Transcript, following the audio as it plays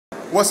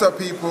What's up,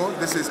 people?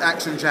 This is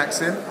Action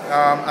Jackson.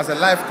 As a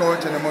life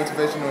coach and a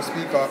motivational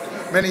speaker,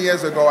 many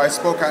years ago I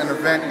spoke at an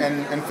event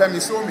and Femi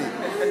saw me.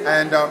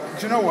 And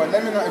do you know what?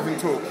 Let me not even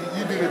talk.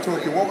 You do the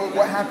talking.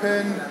 What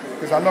happened?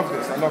 Because I love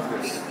this.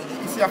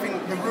 You see, I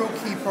think the real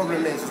key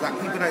problem is that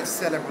people don't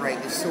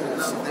celebrate the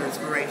source of their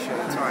inspiration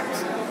at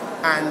times.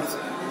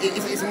 And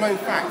it's a known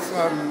fact.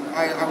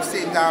 I was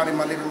sitting down in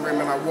my living room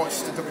and I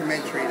watched a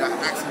documentary that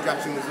Action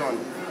Jackson was on.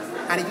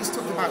 And he just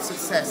talked about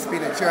success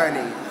being a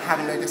journey,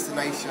 having no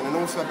destination, and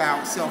also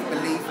about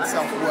self-belief and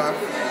self-worth,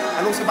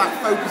 and also about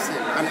focusing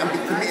and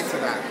being committed to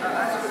that.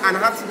 And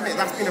I have to admit,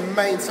 that's been a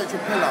main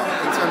central pillar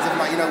in terms of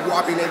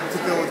what I've been able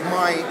to build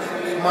my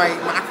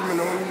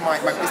acumen on, my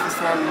business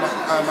on,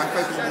 my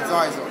focus and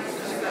desires on.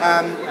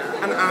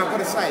 And I've got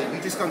to say,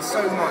 you've just done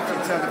so much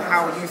in terms of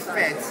how you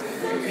fed,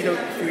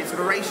 through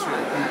inspiration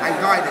and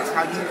guidance,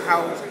 how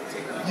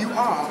you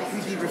are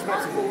hugely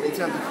responsible in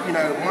terms of,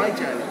 my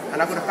journey,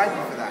 and I've got to thank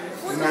you for that.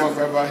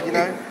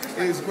 It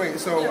is great.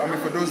 So,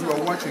 for those who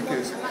are watching,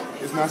 kids,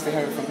 it's nice to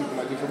hear it from people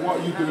like this. So what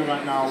are you doing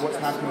right now? What's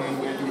happening?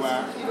 Where you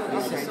at?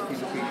 Okay.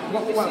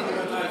 Well,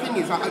 the thing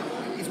is,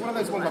 it's one of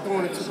those ones I don't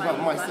want to talk about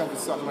myself as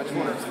such. I just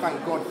want to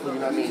thank God for,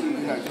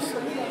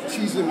 just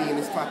choosing me in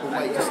this type of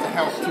way, just to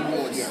help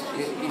towards,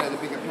 the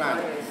bigger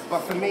plan.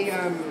 But for me,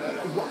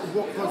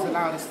 what God's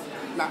allowed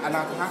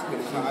to happen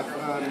is that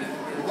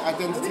we've got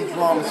Identity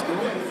Drama School,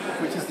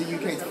 which is the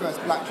UK's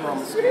first black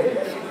drama school,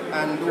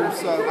 and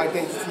also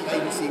Identity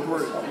Agency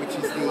Group, which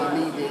is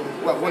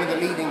one of the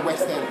leading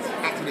West End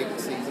acting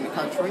agencies in the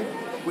country,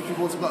 which we've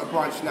also got a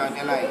branch now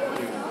in LA.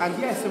 And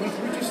yeah, so this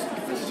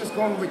has just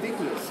gone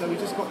ridiculous. So we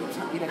just got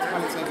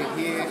talents over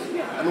here,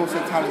 and also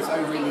talents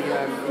over in the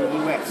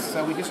US.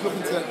 So we're just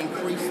looking to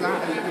increase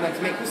that and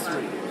to make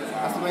history.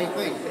 That's the main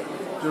thing.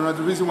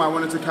 The reason why I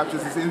wanted to capture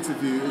this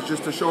interview is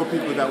just to show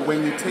people that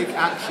when you take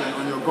action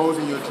on your goals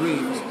and your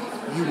dreams,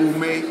 you will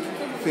make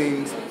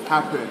things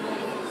happen.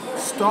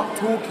 Stop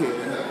talking,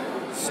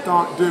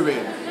 start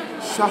doing.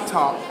 Shut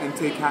up and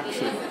take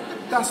action.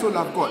 That's all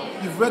I've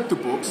got. You've read the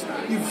books,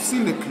 you've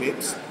seen the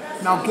clips,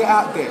 now get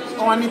out there.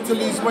 Oh, I need to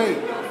lose weight.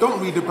 Don't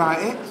read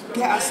about it.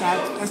 Get outside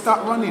and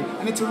start running.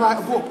 I need to write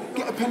a book.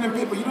 Get a pen and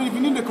paper. You don't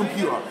even need a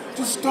computer.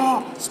 Just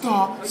start.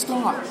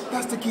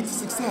 That's the key to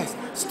success.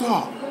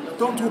 Start.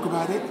 Don't talk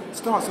about it.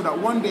 Start, so that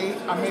one day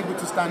I'm able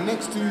to stand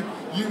next to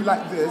you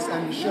like this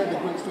and share the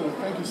great story.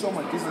 Thank you so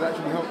much. This has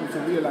actually helped me to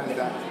realize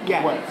that.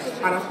 Yeah,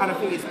 and I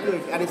think it's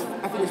good. And I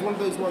think it's one of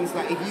those ones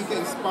that if you get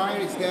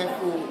inspired, it's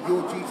therefore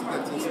your duty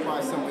then to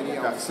inspire somebody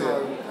else. That's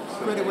so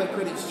credit where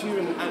credit's due,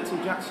 and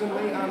Action Jackson,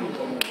 mate, I'm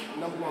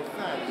 #1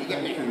 fan. You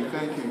get me?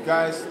 Thank you.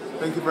 Guys,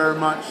 thank you very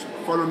much.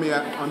 Follow me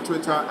on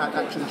Twitter at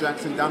Action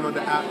Jackson. Download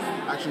the app,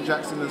 Action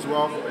Jackson as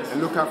well.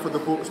 And look out for the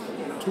books.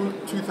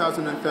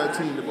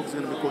 2013, the book's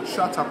going to be called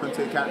Shut Up and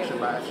Take Action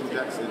by Action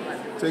Jackson.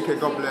 Take care,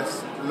 God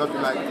bless. Love you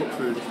like cook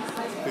food.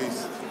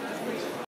 Peace.